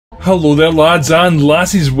Hello there lads and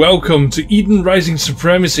lassies, welcome to Eden Rising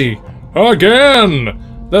Supremacy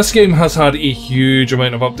again! This game has had a huge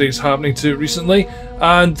amount of updates happening to it recently,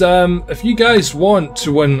 and if you guys want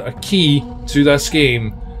to win a key to this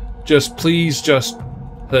game, please just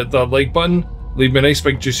hit that like button, leave me a nice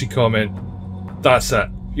big juicy comment. That's it.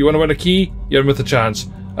 If you want to win a key, you're in with a chance.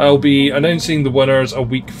 I'll be announcing the winners a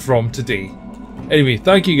week from today. Anyway,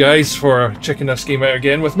 thank you guys for checking this game out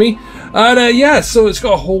again with me. And yeah, so it's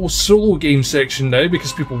got a whole solo game section now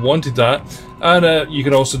because people wanted that. And you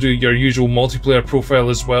can also do your usual multiplayer profile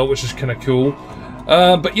as well, which is kind of cool.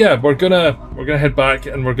 But yeah, we're gonna head back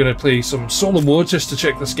and we're gonna play some solo mode just to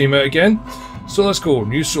check this game out again. So let's go,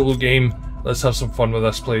 new solo game. Let's have some fun with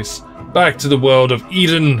this place. Back to the world of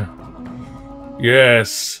Eden.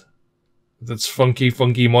 Yes, that's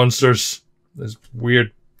funky monsters. There's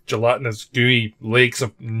weird gelatinous gooey lakes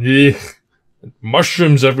of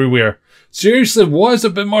mushrooms everywhere. Seriously, what is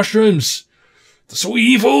it about mushrooms? They're so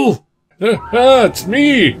evil! It's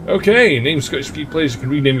me! Okay, name ScottishGeekPlays. You can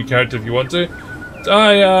rename your character if you want to.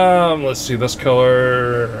 I am, let's see, this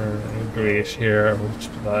colour, greyish here, we'll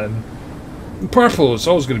just put that in. Purple, it's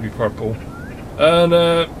always going to be purple. And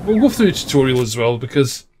we'll go through a tutorial as well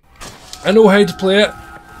because I know how to play it,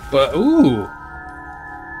 but ooh,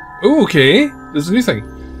 okay, there's a new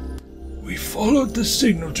thing. We followed the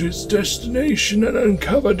signal to its destination and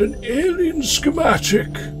uncovered an alien schematic.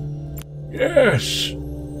 Yes.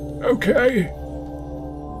 Okay.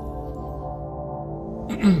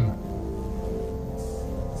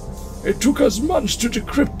 It took us months to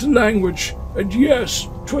decrypt the language, and yes,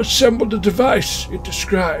 to assemble the device it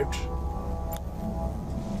described.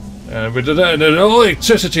 And we did that in all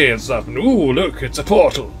electricity and stuff, and ooh, look, it's a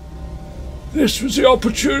portal. This was the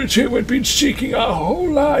opportunity we'd been seeking our whole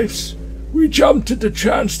lives. We jumped at the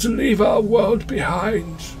chance to leave our world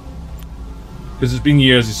behind. Because it's been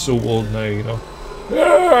years, he's so old now, you know.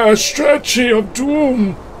 Ah, stretchy of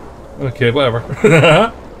doom. Okay, whatever.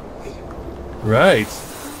 Right.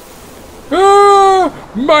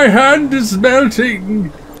 Ah, my hand is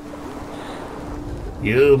melting.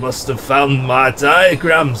 You must have found my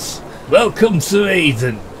diagrams. Welcome to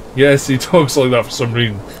Eden. Yes, he talks like that for some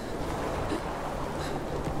reason.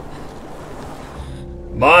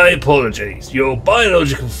 My apologies, your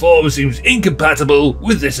biological form seems incompatible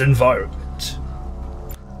with this environment.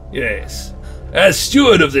 Yes, as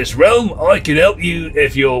steward of this realm, I can help you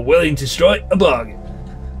if you're willing to strike a bargain.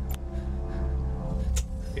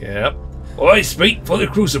 Yep. I speak for the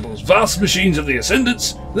Crucibles, vast machines of the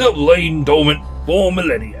Ascendants that have lain dormant for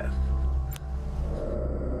millennia.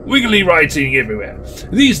 Wiggly writing everywhere.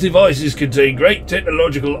 These devices contain great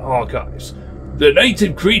technological archives. The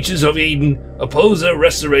native creatures of Eden oppose their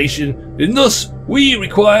restoration, and thus we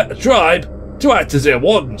require a tribe to act as their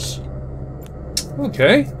wardens.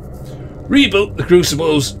 Okay. Rebuild the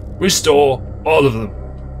Crucibles, restore all of them.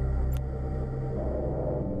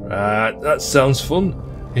 That sounds fun.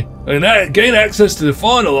 And gain access to the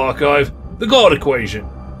final archive, the God Equation.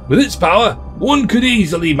 With its power, one could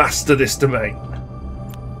easily master this domain.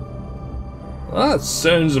 That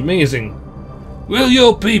sounds amazing. Will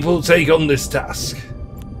your people take on this task?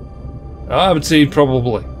 I would say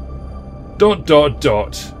probably. ... Dot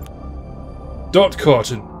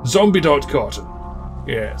cotton. Zombie dot cotton.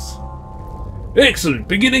 Yes. Excellent.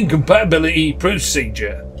 Beginning compatibility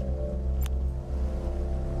procedure.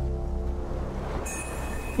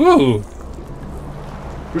 Whoa.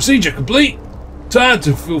 Procedure complete. Time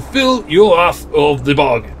to fulfill your half of the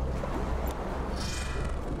bargain.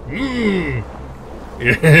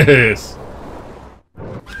 Yes.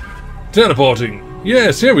 Teleporting.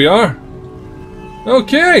 Yes, here we are.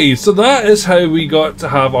 Okay, so that is how we got to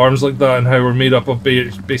have arms like that and how we're made up of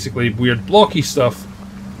basically weird blocky stuff.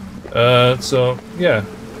 So, yeah.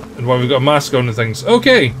 And why we've got a mask on and things.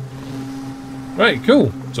 Okay. Right,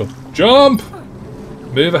 cool. So, jump.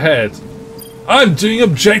 Move ahead. I'm doing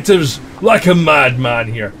objectives like a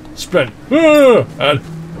madman here. Sprint. And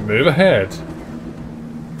move ahead.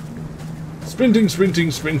 Sprinting,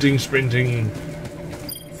 sprinting, sprinting, sprinting.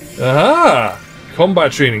 Aha!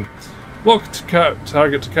 Combat training. Lock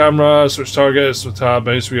target to camera, switch targets with tab,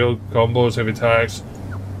 mouse wheel, combos, heavy attacks.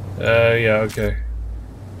 Yeah, okay.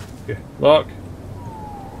 Okay, lock.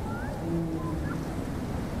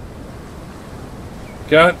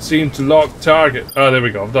 Can't seem to lock target. Ah, there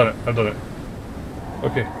we go, I've done it.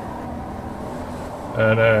 Okay.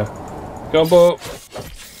 And, combo.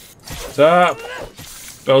 Tap.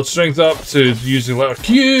 Build strength up to using letter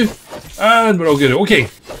Q. And we're all good. Okay.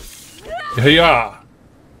 Yeah.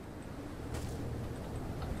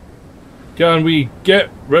 Can we get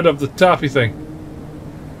rid of the tappy thing?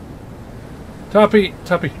 Tappy,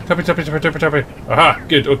 tappy, tappy, tappy, tappy, tappy, tappy. Aha,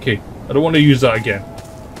 good, okay. I don't want to use that again.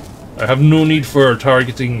 I have no need for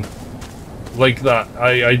targeting like that.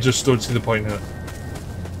 I just don't see the point in it.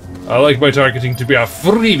 I like my targeting to be a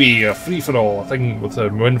freebie, a free-for-all thing with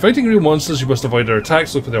them. When fighting real monsters, you must avoid their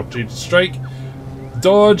attacks, look for the opportunity to strike.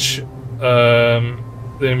 Dodge, the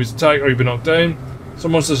enemy's attack, or you'll be knocked down.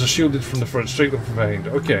 Some monsters are shielded from the front, strike them from behind.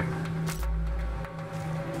 Okay.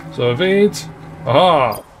 So evade.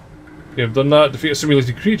 Aha! Okay, I've done that. Defeat a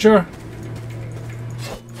simulated creature.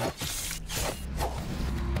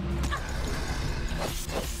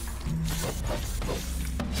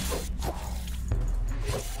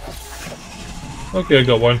 Okay, I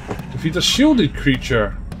got one. Defeat a shielded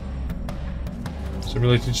creature.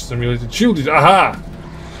 Simulated, shielded. Aha!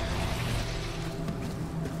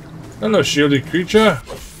 Hello, shielded creature.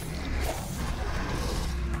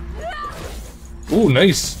 Ooh,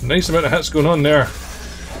 nice. Nice amount of hits going on there.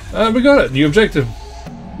 We got it. New objective.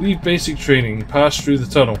 Leave basic training. Pass through the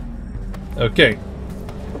tunnel. Okay.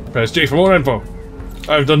 Press J for more info.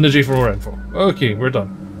 I've done the J for more info. Okay, we're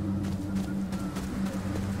done.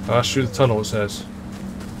 Pass through the tunnel, it says.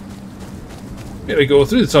 Here we go,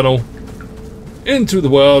 through the tunnel. Into the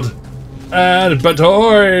world. And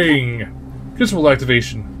batoing! Crucible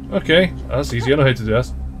activation. Okay, that's easy. I know how to do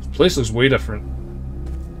that. This place looks way different.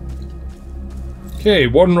 Okay,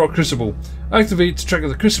 Warden Rock Crucible. Activate to trigger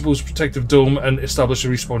the Crucible's protective dome and establish a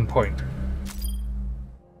respawn point.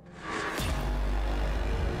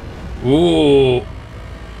 Ooh.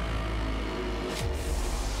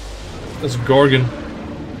 That's Gorgon.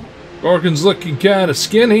 Gorgon's looking kinda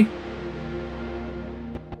skinny.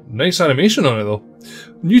 Nice animation on it though.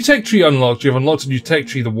 New tech tree unlocked. You have unlocked a new tech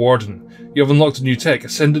tree, the Warden. You have unlocked a new tech,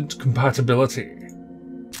 Ascendant Compatibility.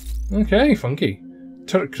 Okay, funky.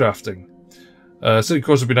 Turret crafting. City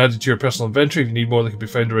cores have been added to your personal inventory. If you need more, they can be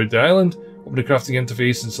found around the island. Open the crafting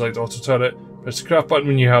interface and select Auto Turret. Press the craft button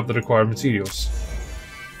when you have the required materials.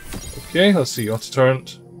 Okay, let's see. Auto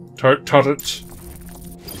Turret. Turret.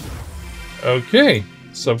 Okay,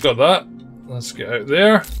 so I've got that. Let's get out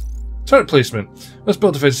there. Turret placement. Let's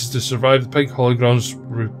build defenses to survive. The pink holograms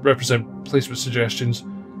represent placement suggestions.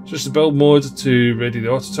 Switch the build mode to ready the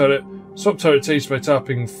auto turret. Swap turret types by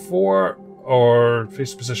tapping 4 or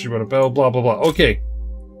face the position you want to build. Blah blah blah. Okay.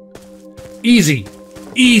 Easy.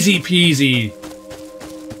 Easy peasy.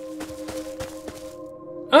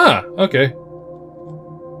 Ah, okay.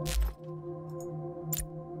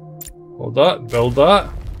 Hold that. Build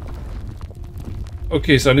that.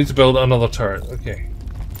 Okay, so I need to build another turret. Okay.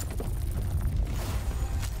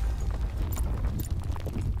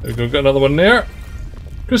 There we go, got another one there.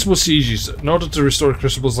 Crucible sieges. In order to restore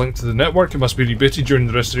Crucible's link to the network, it must be rebooted during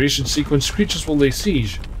the restoration sequence. Creatures will lay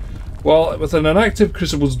siege. While within an active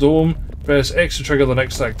Crucible's dome, press X to trigger the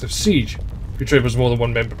next active siege. If your tribe has more than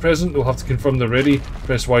one member present, they'll have to confirm they're ready.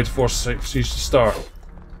 Press Y to force the siege to start.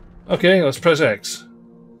 Okay, let's press X.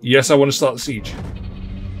 Yes, I want to start the siege.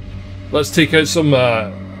 Let's take out some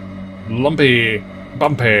lumpy,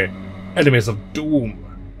 bumpy enemies of doom.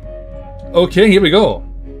 Okay, here we go.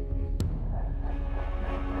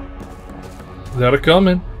 They're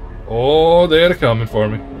coming. Oh, they're coming for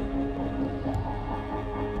me.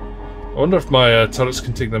 I wonder if my turrets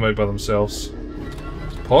can take them out by themselves.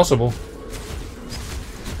 It's possible.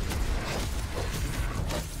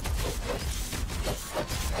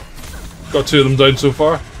 Got 2 of them down so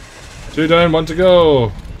far. 2 down, 1 to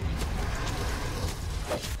go.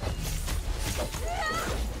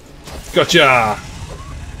 Gotcha!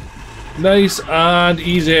 Nice and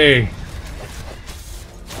easy.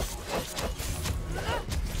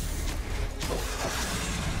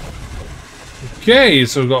 Okay,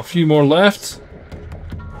 so we've got a few more left.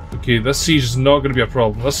 Okay, this siege is not going to be a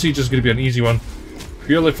problem. This siege is going to be an easy one.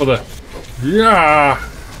 Purely for the... Yeah!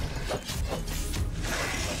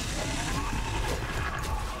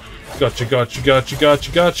 Gotcha, gotcha, gotcha,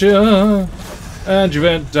 gotcha, gotcha! And you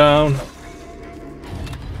went down.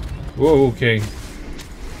 Whoa, okay.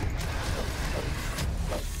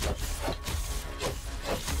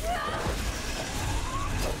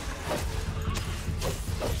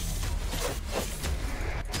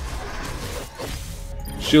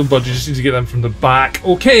 Shield budge, you just need to get them from the back.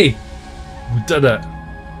 Okay! We did it.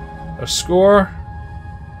 Our score.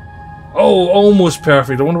 Oh, almost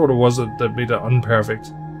perfect. I wonder what it was that made it unperfect.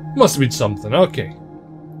 Must have been something. Okay.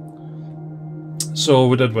 So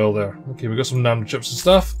we did well there. Okay, we got some nano chips and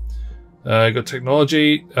stuff. Got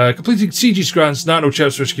technology. Completing CG grants nano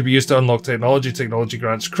chips which can be used to unlock technology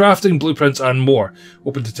grants, crafting, blueprints, and more.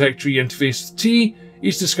 Open the tech tree interface T.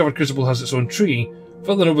 Each discovered crucible has its own tree.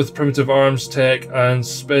 Fill it up with primitive arms, tech, and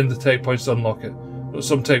spend the tech points to unlock it.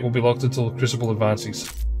 Some tech will be locked until the Crucible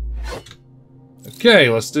advances. Okay,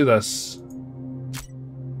 let's do this.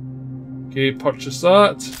 Okay, purchase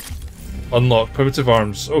that. Unlock primitive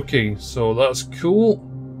arms. Okay, so that's cool.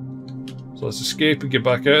 So let's escape and get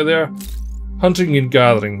back out of there. Hunting and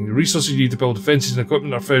gathering. The resources you need to build defences and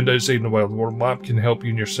equipment are found outside in the wild. The world map can help you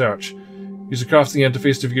in your search. Use the crafting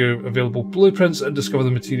interface to view available blueprints and discover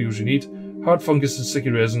the materials you need. Hard fungus and sticky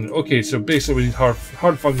resin. Okay, so basically we need hard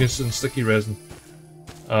fungus and sticky resin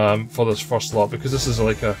for this first lot, because this is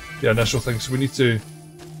like the initial thing. So we need to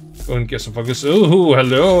go and get some fungus. Oh,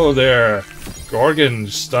 hello there, Gorgon,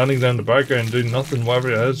 standing down the background doing nothing.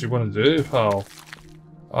 Whatever it is you want to do, pal.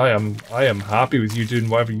 I am happy with you doing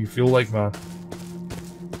whatever you feel like, man.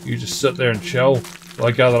 You just sit there and chill while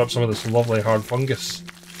I gather up some of this lovely hard fungus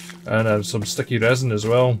and some sticky resin as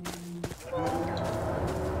well.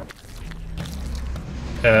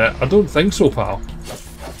 I don't think so, pal.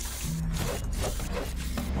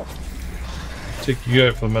 Take you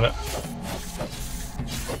out for a minute.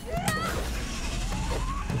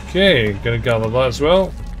 Okay, gonna gather that as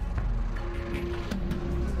well.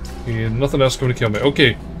 Okay, nothing else going to kill me.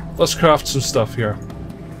 Okay, let's craft some stuff here.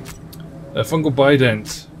 Fungal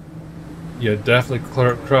bident. Yeah, definitely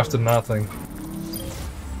crafting that thing.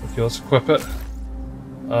 Okay, let's equip it.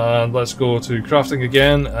 And let's go to crafting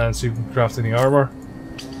again and see if we can craft any armor.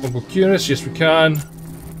 Fungal cuirass, yes we can.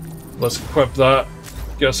 Let's equip that.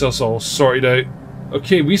 Get ourselves all sorted out.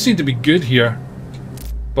 Okay, we seem to be good here.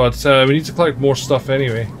 But we need to collect more stuff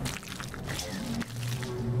anyway.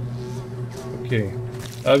 Okay.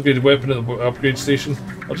 Upgraded weapon at the upgrade station.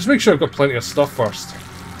 I'll just make sure I've got plenty of stuff first.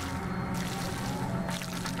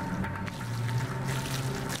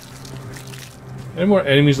 Any more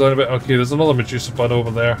enemies lying about? Okay, there's another Medusa bud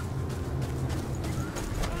over there.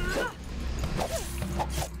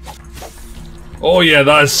 Oh yeah,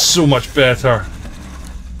 that is so much better.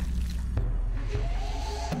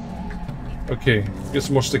 Okay, get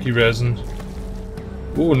some more sticky resin.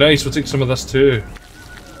 Oh nice, we'll take some of this too.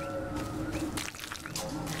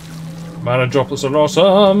 Mana droplets are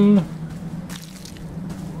awesome!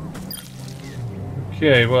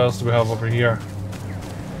 Okay, what else do we have over here?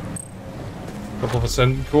 A couple of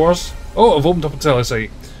ascendant cores. Oh, I've opened up a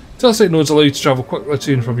telesite. Telesite nodes allow you to travel quickly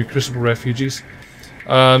to and from your Crucible refuges.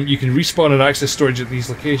 You can respawn and access storage at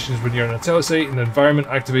these locations when you're in a telesite. In the environment,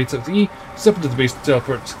 activate it with E, step into the base to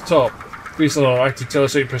teleport to the top. Based on our active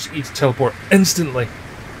telesite, press E to teleport instantly.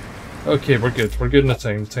 Okay, we're good. We're good in the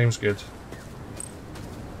time. The time's good.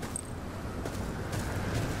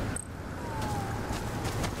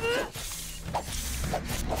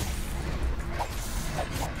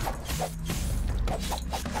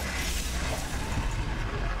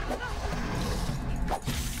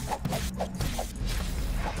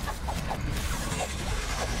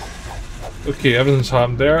 Okay, everything's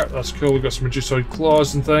happened there. That's cool. We've got some Medusoid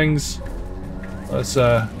claws and things. Let's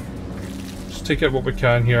just take out what we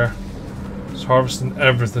can here. Just harvesting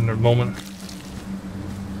everything at the moment.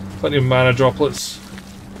 Plenty of mana droplets.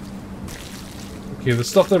 Okay, the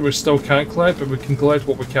stuff that we still can't collect, but we can collect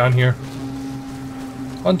what we can here.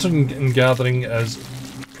 Hunting and gathering is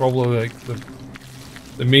probably like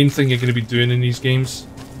the main thing you're going to be doing in these games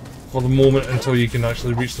for the moment, until you can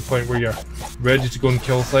actually reach the point where you're ready to go and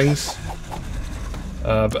kill things.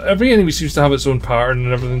 But every enemy seems to have its own pattern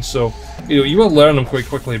and everything, so you will learn them quite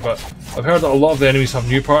quickly. But I've heard that a lot of the enemies have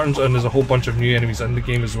new patterns, and there's a whole bunch of new enemies in the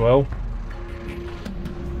game as well.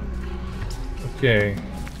 Okay.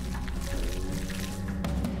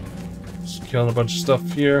 Just killing a bunch of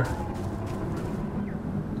stuff here.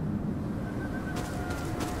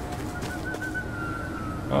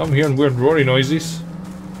 I'm hearing weird roaring noises.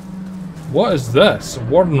 What is this? A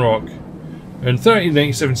Warden Rock. In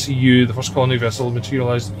 1397 CU, the first colony vessel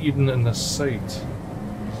materialized even in this site.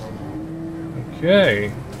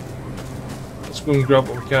 Okay. Let's go and grab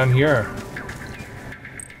what we can here.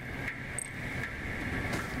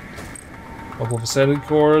 A couple of ascendant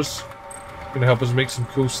cores. Gonna help us make some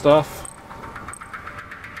cool stuff.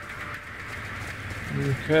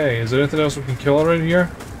 Okay, is there anything else we can kill around here?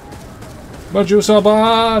 Medusa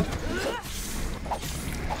bad!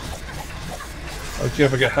 Okay,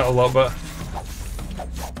 if I get hit a little bit.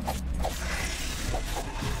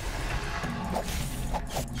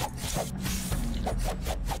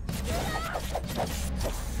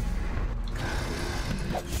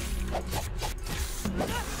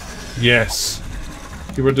 Yes.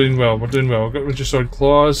 Okay, we're doing well, we're doing well. We've got Medusoid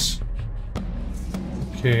claws.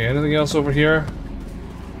 Okay, anything else over here?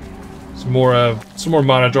 Some more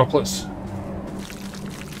mana droplets.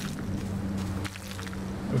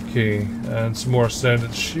 Okay, and some more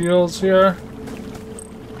ascendant shields here.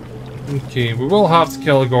 Okay, we will have to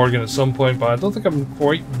kill a Gorgon at some point, but I don't think I'm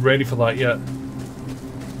quite ready for that yet.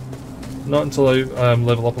 Not until I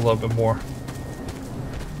level up a little bit more.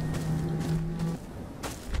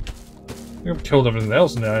 I think I've killed everything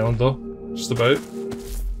else in the island though. Just about.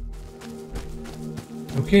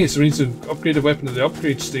 Okay, so we need to upgrade a weapon at the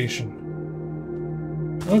upgrade station.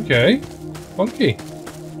 Okay. Funky.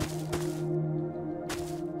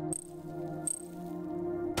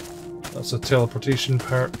 That's a teleportation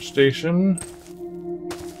station.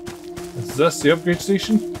 Is this the upgrade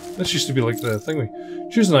station? This used to be like the thingy.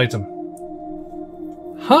 Choose an item.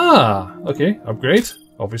 Ha! Okay, upgrade,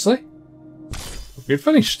 obviously. Upgrade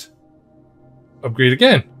finished. Upgrade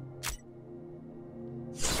again.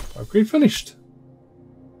 Upgrade finished.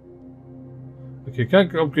 Okay,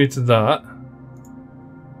 can't upgrade to that.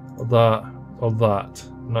 Or that. Or that.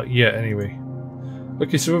 Not yet, anyway.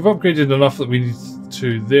 Okay, so we've upgraded enough that we need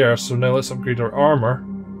to there, so now let's upgrade our armor.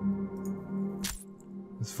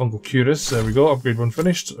 With fungal cuirass, there we go, upgrade one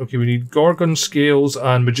finished. Okay, we need Gorgon scales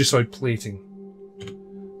and Medusoid plating.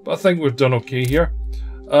 But I think we've done okay here.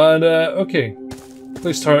 And, okay.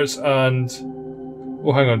 Place turrets and...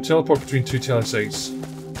 Oh, hang on, teleport between two telesites.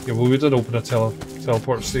 Okay, well we did open a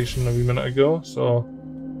teleport station a wee minute ago, so...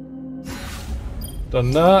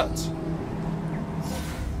 Done that.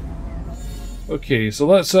 Okay, so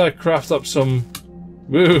let's craft up some...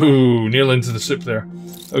 Woo! Nail into the soup there.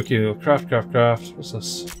 Okay, we'll craft. What's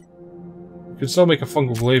this? We could still make a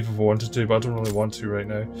fungal glaive if I wanted to, but I don't really want to right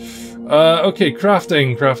now. Okay,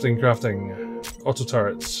 crafting. Auto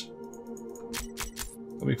turrets.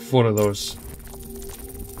 I'll make 4 of those.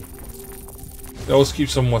 They always keep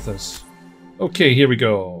some with us. Okay, here we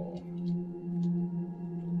go.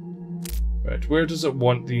 Right, where does it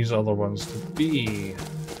want these other ones to be?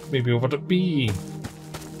 Maybe over to B.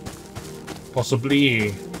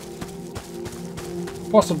 Possibly.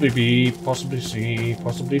 Possibly B, possibly C,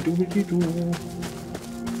 possibly doobity-doo.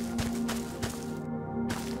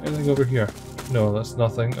 Anything over here? No, that's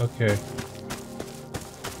nothing. Okay.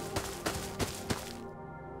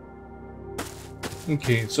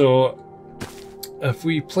 Okay, so if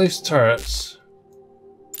we place turrets...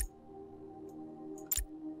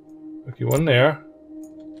 Okay, one there.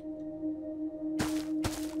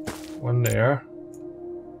 One there.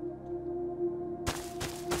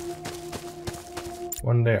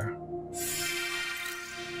 One there.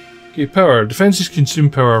 Okay, power. Defenses consume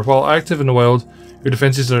power. While active in the wild, your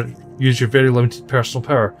defenses use your very limited personal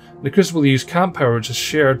power. In the Crucible, you use camp power, which is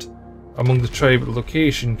shared among the tribe at the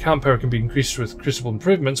location. Camp power can be increased with Crucible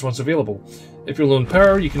improvements once available. If you're low on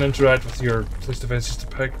power, you can interact with your place defenses to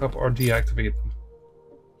pick up or deactivate them.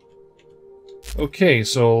 Okay,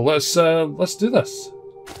 so let's do this.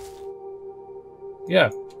 Yeah.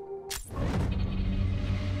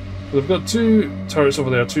 We've got 2 turrets over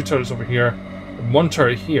there, 2 turrets over here, and 1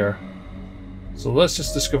 turret here. So let's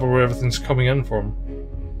just discover where everything's coming in from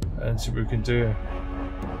and see what we can do.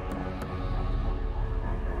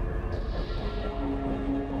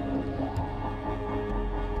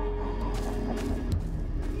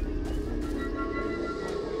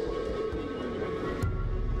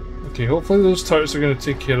 Okay, hopefully those turrets are going to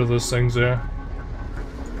take care of those things there.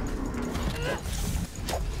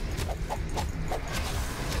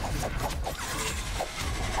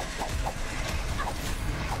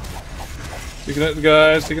 Taking out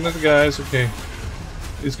the guys, okay.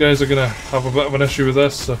 These guys are gonna have a bit of an issue with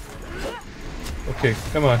this, so... Okay,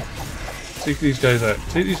 come on. Take these guys out.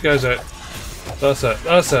 Take these guys out. That's it,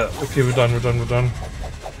 that's it. Okay, we're done.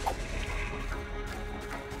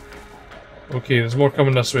 Okay, there's more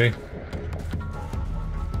coming this way.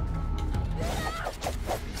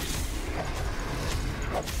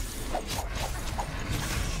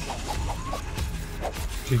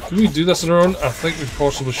 Okay, can we do this on our own? I think we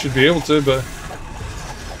possibly should be able to, but...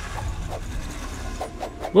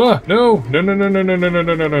 Whoa, no!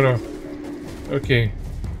 No. Okay.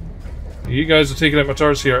 You guys are taking out my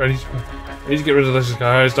turrets here. I need to get rid of these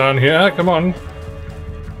guys down here. Come on.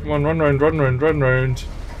 Come on, run round.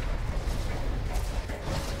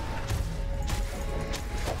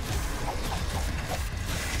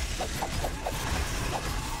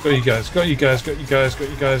 Got you guys.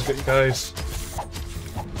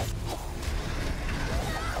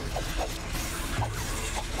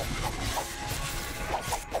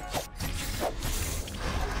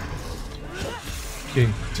 Okay,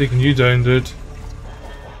 taking you down, dude.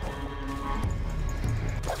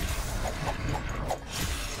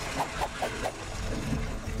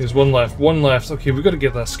 There's one left. Okay, we've got to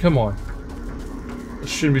get this. Come on. This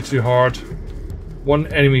shouldn't be too hard. One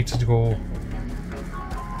enemy to go.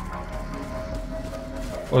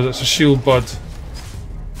 Oh, that's a shield bud.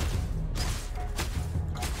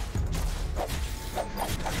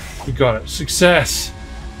 We got it. Success!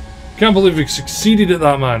 Can't believe we succeeded at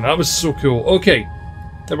that, man. That was so cool. Okay.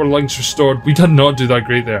 Never links restored. We did not do that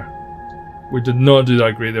great there. We did not do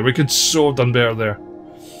that great there. We could so have done better there.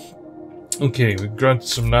 Okay, we granted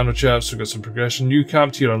some nano chaps. We got some progression. New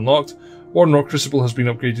camp tier unlocked. Warden Rock Crucible has been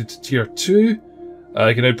upgraded to tier 2. You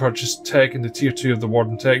can now purchase tech in the tier 2 of the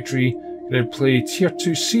Warden Tech Tree. You can now play tier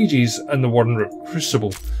 2 sieges and the Warden Rock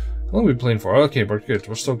Crucible. How long have we been playing for? Okay, we're good.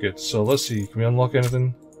 We're still good. So let's see. Can we unlock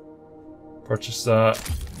anything? Purchase that.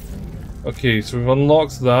 Okay, so we've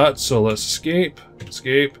unlocked that. So let's escape.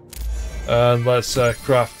 Escape. And let's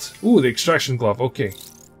craft... Ooh, the extraction glove. Okay.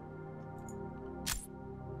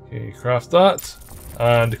 Okay, craft that.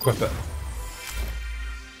 And equip it.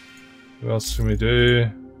 What else can we do?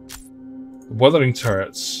 The weathering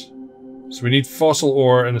turrets. So we need fossil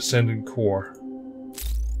ore and ascendant core.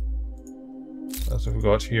 That's what we've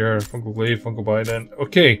got here. Fungal glaive, fungal bident.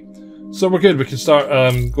 Okay, so we're good. We can start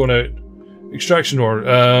going out. Extraction ore.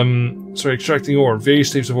 Extracting ore.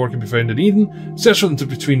 Various types of ore can be found in Eden. Search for them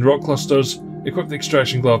between rock clusters. Equip the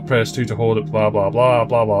extraction glove. Press 2 to hold it. Blah blah blah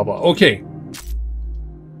blah blah blah. Okay.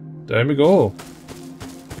 Down we go.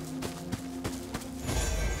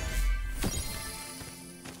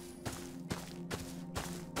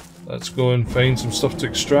 Let's go and find some stuff to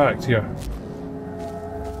extract here.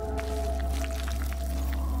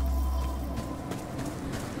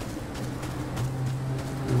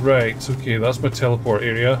 Right, okay, that's my teleport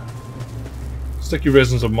area. Sticky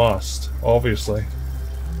resin's a must, obviously.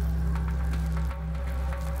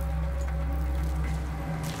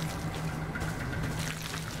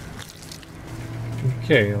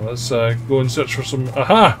 Okay, let's go and search for some...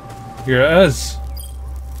 Aha! Here it is!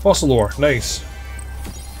 Fossil ore, nice.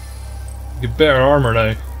 Get better armor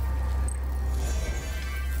now.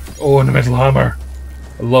 Oh, and a metal hammer.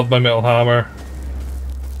 I love my metal hammer.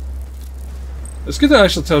 It's good that it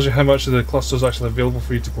actually tells you how much of the cluster is actually available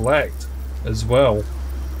for you to collect as well.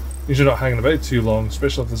 Means you're not hanging about too long,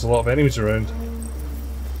 especially if there's a lot of enemies around.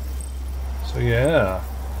 So yeah.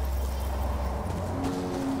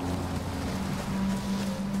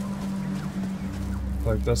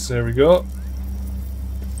 Like this, there we go.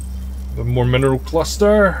 A more mineral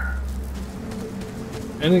cluster.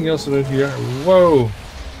 Anything else around here? Whoa!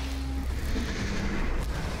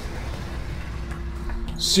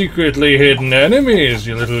 Secretly hidden enemies,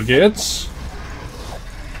 you little gits.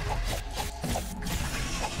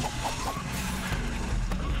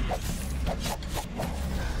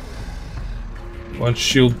 One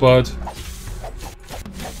shield bud.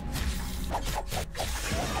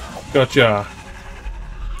 Gotcha.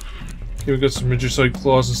 Okay, we got some Reducide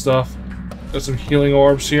claws and stuff. Got some healing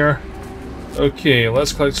orbs here. Okay,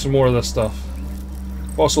 let's collect some more of this stuff.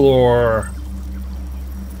 Fossil ore.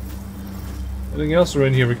 Anything else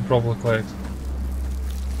around here we can probably collect?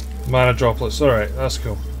 Mana droplets, alright, that's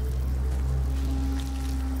cool.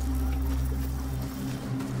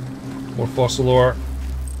 More fossil ore.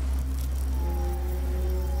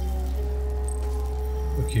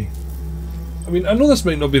 Okay. I mean, I know this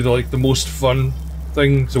might not be the most fun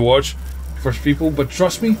thing to watch for people, but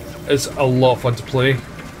trust me, it's a lot of fun to play.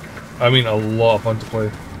 I mean, a lot of fun to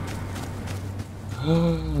play.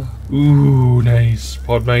 Ooh, nice.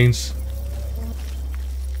 Pod mines.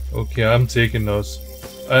 Okay, I'm taking those.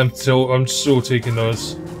 I'm so taking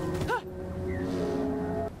those.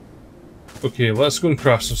 Okay, let's go and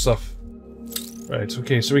craft some stuff. Right,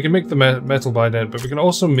 okay, so we can make the metal bident, but we can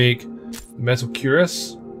also make the metal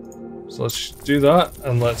cuirass. So let's do that,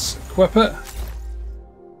 and let's equip it.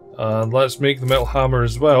 And let's make the metal hammer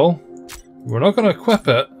as well. We're not going to equip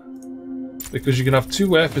it, because you can have two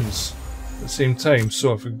weapons at the same time.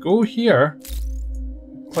 So if we go here,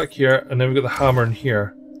 click here, and then we've got the hammer in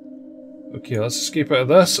here. Okay, let's escape out of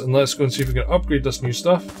this, and let's go and see if we can upgrade this new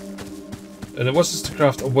stuff. And it wants us to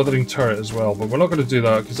craft a withering turret as well, but we're not going to do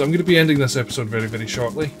that, because I'm going to be ending this episode very, very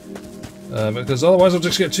shortly. Because otherwise I'll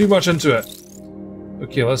just get too much into it.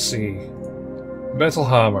 Okay, let's see. Metal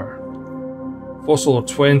hammer. Fossil ore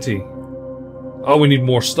 20. Oh, we need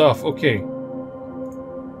more stuff. Okay.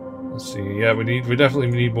 Let's see. Yeah, we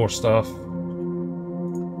definitely need more stuff.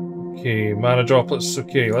 Okay, mana droplets.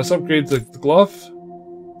 Okay, let's upgrade the glove.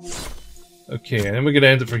 Okay, and then we're going to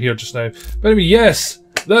end it for here just now. But anyway, yes,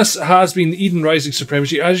 this has been Eden Rising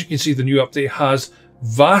Supremacy. As you can see, the new update has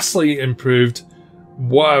vastly improved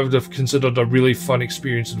what I would have considered a really fun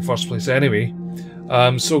experience in the first place anyway.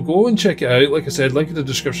 So go and check it out. Like I said, link in the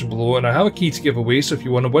description below, and I have a key to give away, so if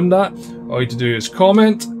you want to win that, all you have to do is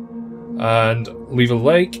comment and leave a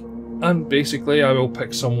like, and basically I will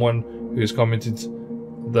pick someone who has commented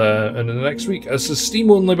in the next week. This is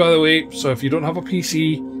Steam only, by the way, so if you don't have a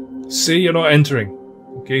PC, say you're not entering.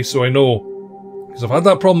 Okay, so I know. Because I've had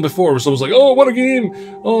that problem before where someone's like, oh, what a game!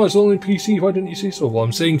 Oh, it's only PC, why didn't you say so? Well,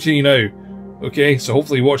 I'm saying to you now. Okay, so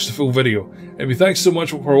hopefully you watch the full video. Anyway, thanks so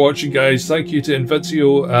much for watching, guys. Thank you to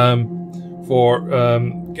Invicio for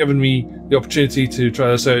giving me the opportunity to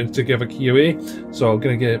try this out and to give a key away. So I'm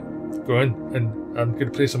going to get going and I'm going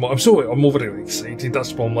to play some more. I'm overly excited, that's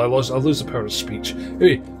the problem. I lose the power of speech.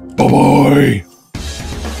 Anyway, bye-bye!